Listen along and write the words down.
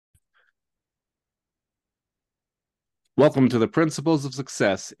Welcome to the Principles of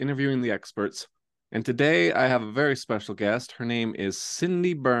Success, interviewing the experts. And today I have a very special guest. Her name is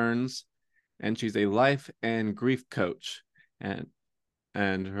Cindy Burns, and she's a life and grief coach. And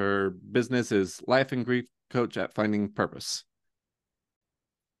her business is Life and Grief Coach at Finding Purpose.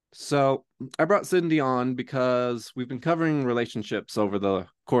 So I brought Cindy on because we've been covering relationships over the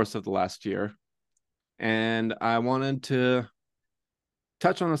course of the last year. And I wanted to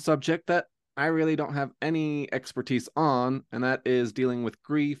touch on a subject that I really don't have any expertise on, and that is dealing with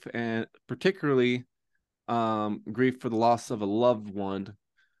grief, and particularly grief for the loss of a loved one,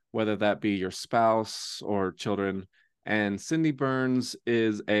 whether that be your spouse or children. And Cindy Burns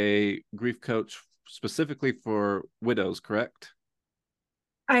is a grief coach specifically for widows, correct?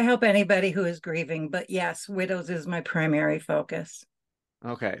 I help anybody who is grieving, but yes, widows is my primary focus.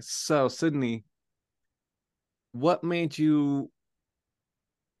 Okay, so Sydney, what made you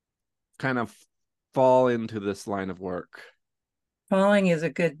kind of fall into this line of work? Falling is a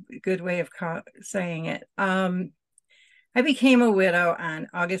good way of saying it. I became a widow on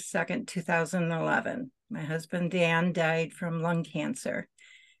August 2nd, 2011. My husband Dan died from lung cancer.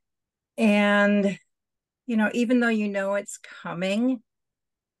 And even though you know it's coming,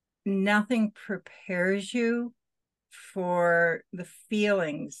 nothing prepares you for the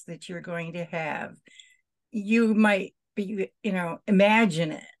feelings that you're going to have. You might be,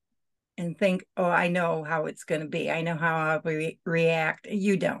 imagine it and think, oh, I know how it's going to be. I know how I'll react.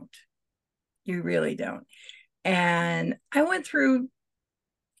 You don't. You really don't. And I went through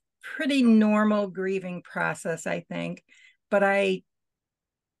pretty normal grieving process, I think, but I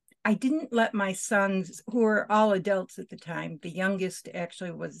didn't let my sons, who were all adults at the time, the youngest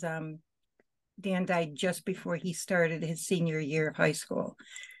actually was Dan died just before he started his senior year of high school.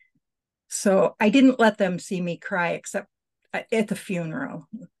 So I didn't let them see me cry except at the funeral.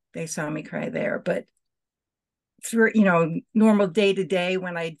 They saw me cry there, but through normal day to day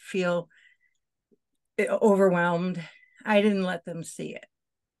when I'd feel overwhelmed, I didn't let them see it,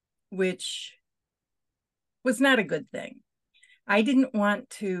 which was not a good thing. I didn't want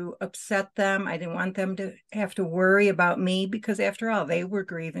to upset them. I didn't want them to have to worry about me because, after all, they were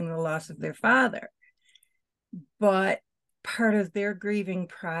grieving the loss of their father. But part of their grieving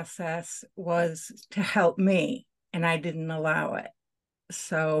process was to help me, and I didn't allow it.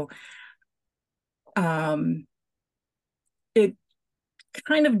 So it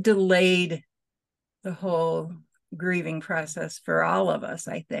kind of delayed the whole grieving process for all of us,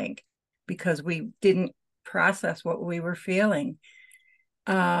 I think, because we didn't process what we were feeling.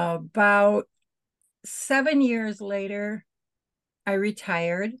 About 7 years later, I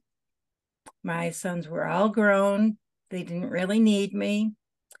retired. My sons were all grown. They didn't really need me.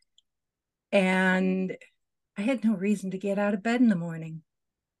 And I had no reason to get out of bed in the morning.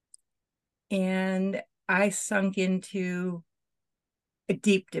 And I sunk into a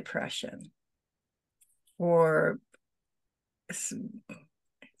deep depression for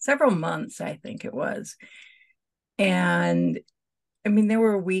several months, I think it was. And I mean, there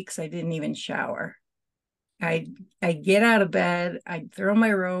were weeks I didn't even shower. I'd get out of bed, I'd throw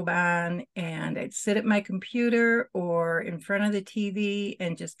my robe on, and I'd sit at my computer or in front of the TV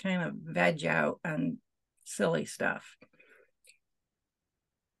and just kind of veg out on silly stuff.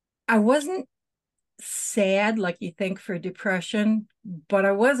 I wasn't sad like you think for depression, but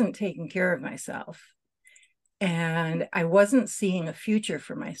I wasn't taking care of myself. And I wasn't seeing a future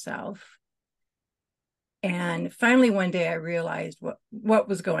for myself. And finally, one day I realized what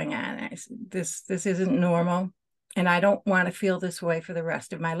was going on. I said, this isn't normal. And I don't want to feel this way for the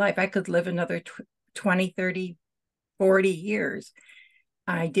rest of my life. I could live another 20, 30, 40 years.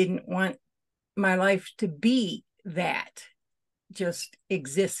 I didn't want my life to be that, just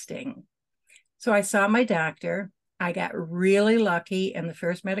existing. So I saw my doctor. I got really lucky, and the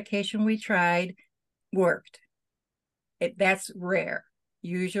first medication we tried worked. That's rare.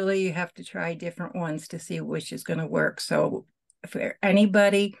 Usually you have to try different ones to see which is going to work. So for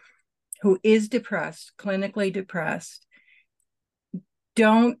anybody who is depressed, clinically depressed,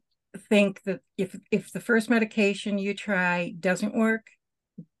 don't think that if the first medication you try doesn't work,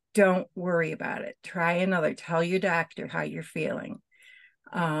 don't worry about it. Try another. Tell your doctor how you're feeling,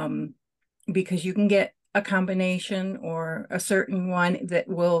 because you can get a combination or a certain one that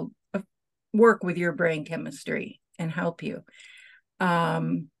will work with your brain chemistry and help you.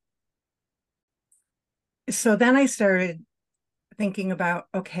 So then I started thinking about,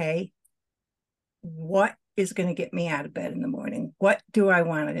 okay, what is going to get me out of bed in the morning? What do I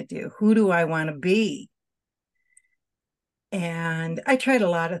want to do? Who do I want to be? And I tried a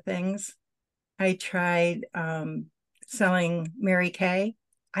lot of things. I tried selling Mary Kay.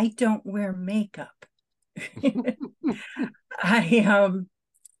 I don't wear makeup. I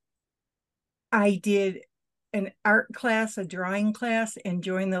I did an art class, a drawing class, and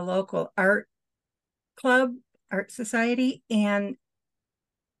joined the local art club, art society, and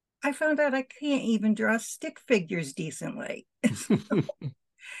I found out I can't even draw stick figures decently.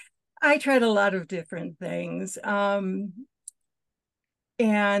 I tried a lot of different things. And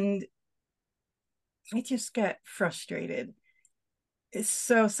I just got frustrated.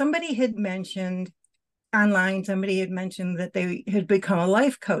 So somebody had mentioned online, somebody had mentioned that they had become a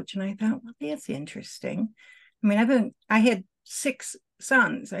life coach. And I thought, well, that's interesting. I mean, I had 6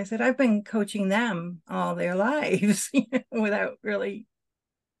 sons. I said, I've been coaching them all their lives without really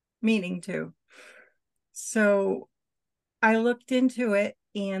meaning to. So I looked into it,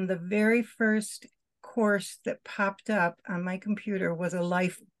 and the very first course that popped up on my computer was a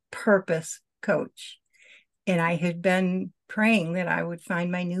life purpose coach. And I had been praying that I would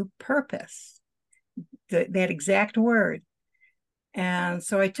find my new purpose, that exact word. And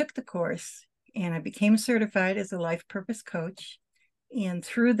so I took the course and I became certified as a life purpose coach. And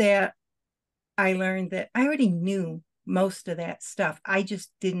through that, I learned that I already knew most of that stuff. I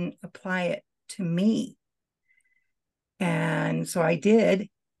just didn't apply it to me. And so I did,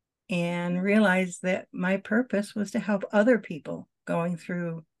 and realized that my purpose was to help other people going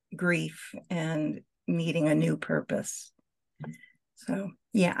through grief and needing a new purpose. So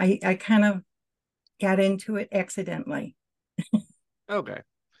yeah, I kind of got into it accidentally. Okay.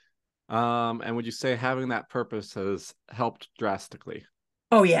 And would you say having that purpose has helped drastically?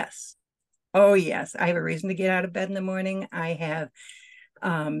 Oh yes. Oh yes. I have a reason to get out of bed in the morning. I have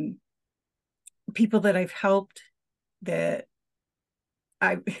um, people that I've helped that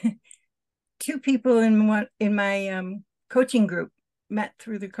I 2 people in my coaching group met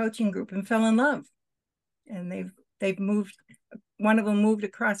through the coaching group and fell in love, and they've moved. One of them moved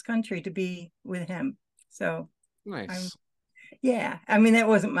across country to be with him. So I'm Nice. yeah. I mean, that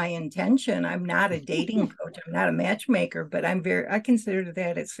wasn't my intention. I'm not a dating coach. I'm not a matchmaker, but I consider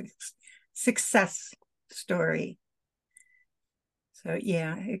that a success story. So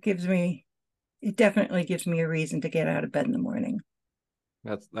yeah, it definitely gives me a reason to get out of bed in the morning.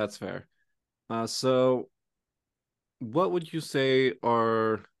 That's fair. So what would you say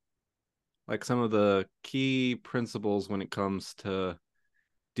are like some of the key principles when it comes to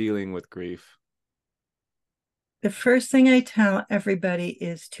dealing with grief? The first thing I tell everybody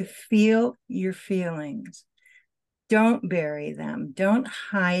is to feel your feelings. Don't bury them. Don't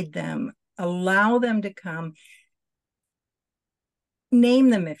hide them. Allow them to come. Name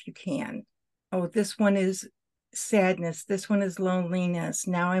them if you can. Oh, this one is sadness. This one is loneliness.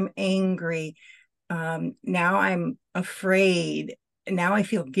 Now I'm angry. Now I'm afraid. Now I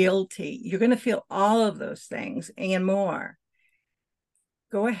feel guilty. You're going to feel all of those things and more.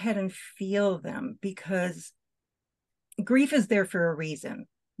 Go ahead and feel them, because grief is there for a reason.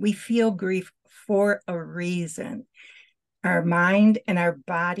 We feel grief for a reason. Our mind and our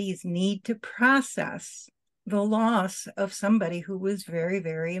bodies need to process the loss of somebody who was very,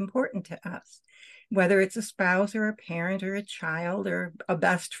 very important to us, whether it's a spouse or a parent or a child or a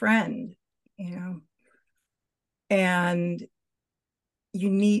best friend, you know. And you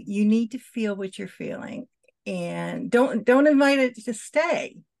need to feel what you're feeling, and don't invite it to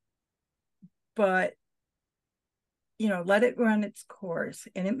stay, but let it run its course,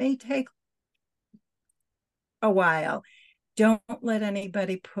 and it may take a while. Don't let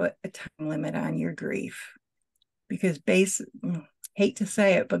anybody put a time limit on your grief, because hate to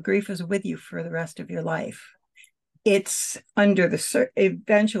say it, but grief is with you for the rest of your life. Eventually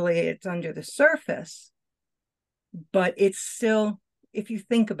it's under the surface, but it's still, if you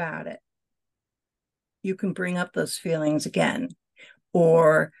think about it, you can bring up those feelings again,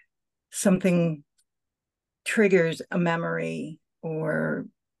 or something triggers a memory or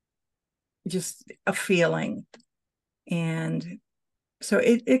just a feeling. And so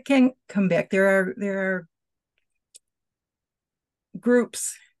it can come back. There are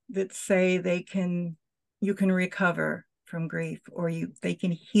groups that say you can recover from grief, or they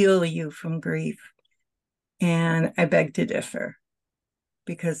can heal you from grief. And I beg to differ,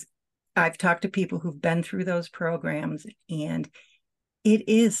 because I've talked to people who've been through those programs, and it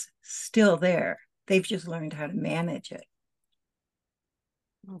is still there. They've just learned how to manage it.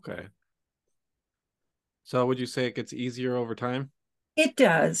 Okay. So would you say it gets easier over time? It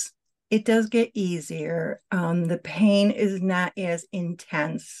does. It does get easier. The pain is not as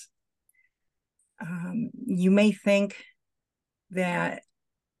intense. You may think that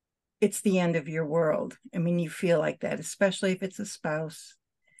it's the end of your world. I mean, you feel like that, especially if it's a spouse.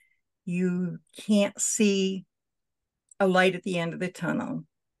 You can't see a light at the end of the tunnel,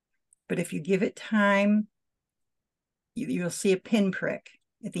 But if you give it time, you'll see a pinprick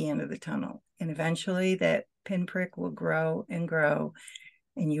at the end of the tunnel. And eventually that pinprick will grow and grow,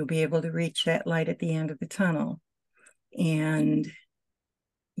 and you'll be able to reach that light at the end of the tunnel. And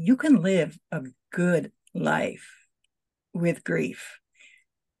you can live a good life with grief.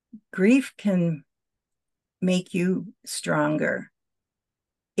 Grief can make you stronger.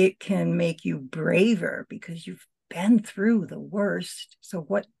 It can make you braver because you've been through the worst. So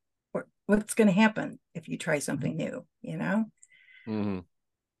what's going to happen if you try something new? Mm-hmm.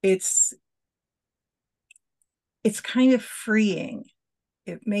 It's kind of freeing.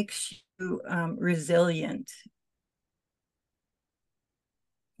 It makes you resilient.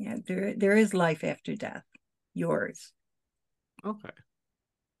 Yeah, there is life after death. Yours. Okay.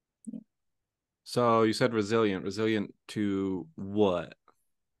 So you said resilient. Resilient to what?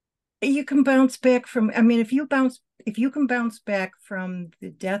 You can bounce back from, I mean, if you can bounce back from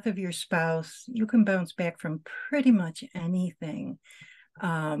the death of your spouse, you can bounce back from pretty much anything.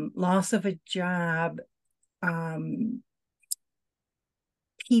 Loss of a job,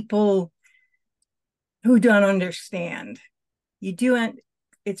 people who don't understand.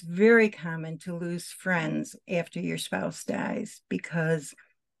 It's very common to lose friends after your spouse dies because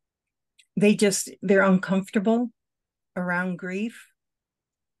they're uncomfortable around grief,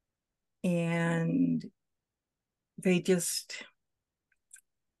 and they just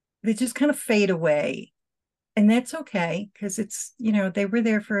kind of fade away. And that's okay, because it's, they were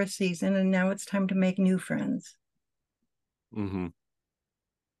there for a season and now it's time to make new friends. Mm-hmm.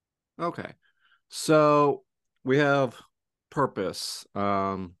 Okay. So we have purpose,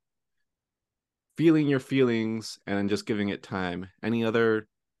 feeling your feelings and just giving it time. Any other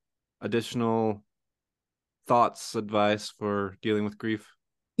additional thoughts, advice for dealing with grief?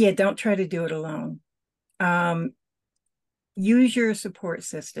 Yeah, don't try to do it alone. Use your support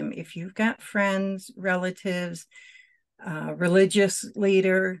system. If you've got friends, relatives, religious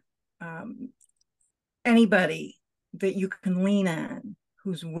leader, anybody that you can lean on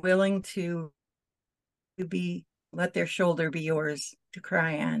who's willing to let their shoulder be yours to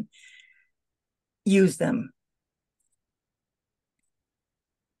cry on, use them.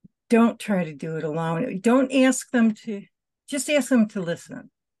 Don't try to do it alone. Don't ask them to, just ask them to listen.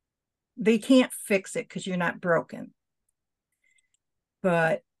 They can't fix it because you're not broken.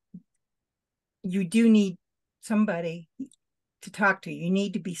 But you do need somebody to talk to. You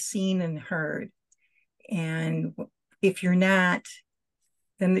need to be seen and heard. And if you're not,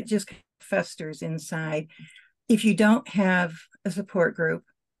 then it just festers inside. If you don't have a support group,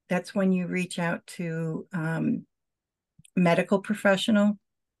 that's when you reach out to medical professional,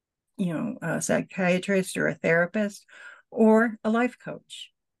 a psychiatrist or a therapist, or a life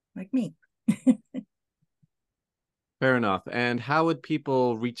coach like me. Fair enough. And how would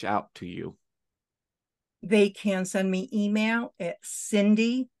people reach out to you? They can send me email at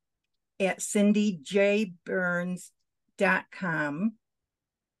cindy@cindyjburns.com.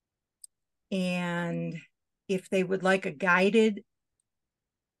 And if they would like a guided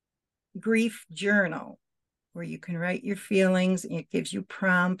grief journal where you can write your feelings, it gives you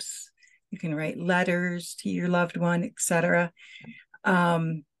prompts, you can write letters to your loved one, etc.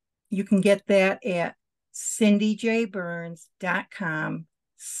 You can get that at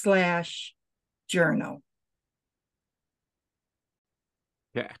cindyjburns.com/journal.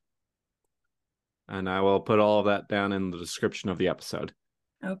 Yeah. And I will put all of that down in the description of the episode.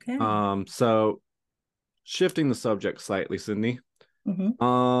 Okay. So shifting the subject slightly, Cindy.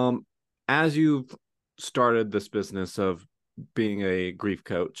 Mm-hmm. As you've started this business of being a grief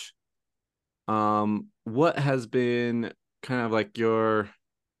coach, what has been kind of like your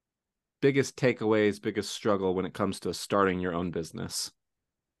biggest takeaways, biggest struggle when it comes to starting your own business?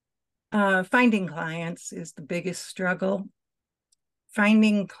 Finding clients is the biggest struggle.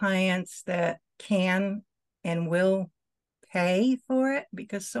 Finding clients that can and will pay for it,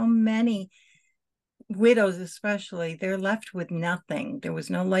 because so many widows, especially, they're left with nothing. There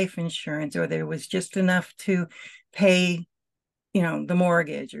was no life insurance, or there was just enough to pay, the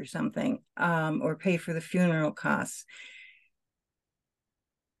mortgage or something, or pay for the funeral costs.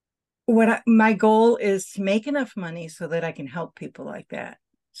 My goal is to make enough money so that I can help people like that,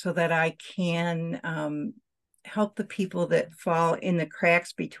 so that I can help the people that fall in the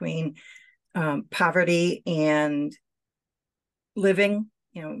cracks between poverty and living.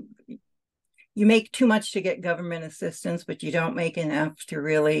 You make too much to get government assistance, but you don't make enough to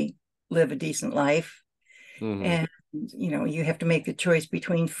really live a decent life. Mm-hmm. And you have to make the choice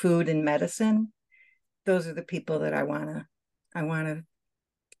between food and medicine. Those are the people that I want to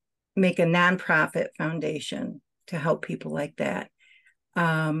make a nonprofit foundation to help people like that.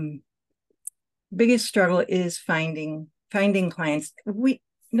 biggest struggle is finding clients.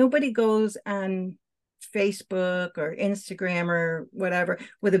 Nobody goes on Facebook or Instagram or whatever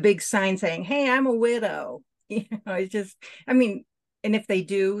with a big sign saying, "Hey, I'm a widow." It's just, I mean, and if they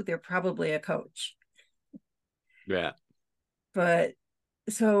do, they're probably a coach. Yeah. But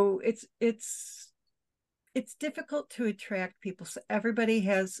so it's difficult to attract people. So everybody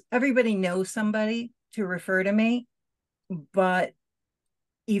knows somebody to refer to me, but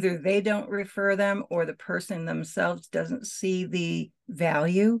either they don't refer them or the person themselves doesn't see the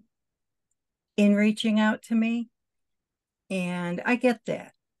value in reaching out to me. And I get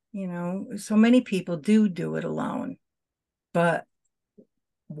that, so many people do it alone, but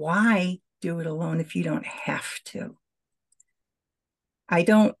why do it alone if you don't have to? I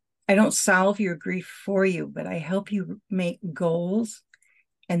don't I don't solve your grief for you, but I help you make goals,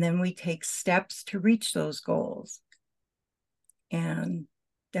 and then we take steps to reach those goals. And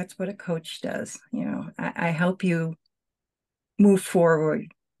that's what a coach does. I help you move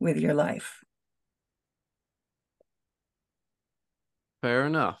forward with your life. Fair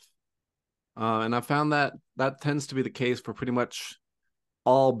enough. And I found that that tends to be the case for pretty much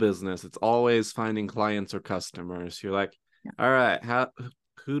all business. It's always finding clients or customers. You're like, Yeah. all right,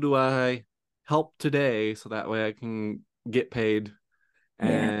 who do I help today so that way I can get paid Yeah.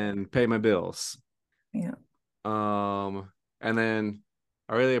 and pay my bills? Yeah. And then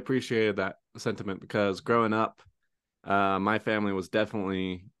I really appreciated that sentiment because growing up, my family was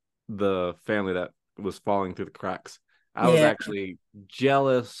definitely the family that was falling through the cracks. I was Yeah. actually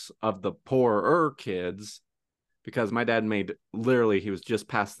jealous of the poorer kids because my dad made literally, he was just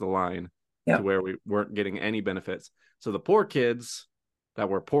past the line to Yep. where we weren't getting any benefits. So the poor kids that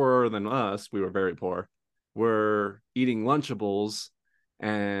were poorer than us, we were very poor, were eating Lunchables,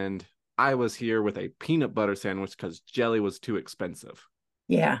 and I was here with a peanut butter sandwich because jelly was too expensive.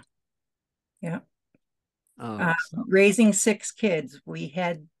 Yeah. Yeah. So Raising 6 kids, we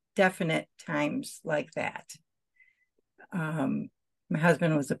had definite times like that. My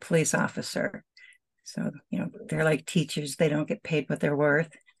husband was a police officer. So, they're like teachers. They don't get paid what they're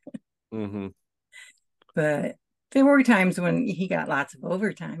worth. mm-hmm. But there were times when he got lots of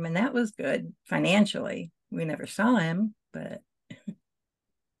overtime, and that was good financially. We never saw him, but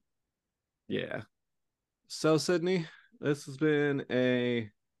Yeah. So Sydney, this has been a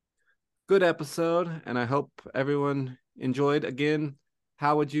good episode, and I hope everyone enjoyed. Again,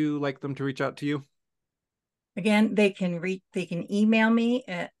 how would you like them to reach out to you? again, they can email me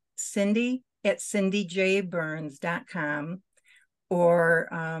at cindy@cindyjburns.com, or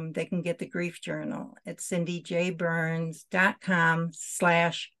they can get the grief journal at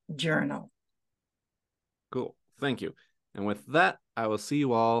cindyjburns.com/journal. Cool. Thank you. And with that, I will see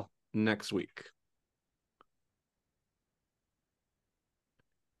you all next week.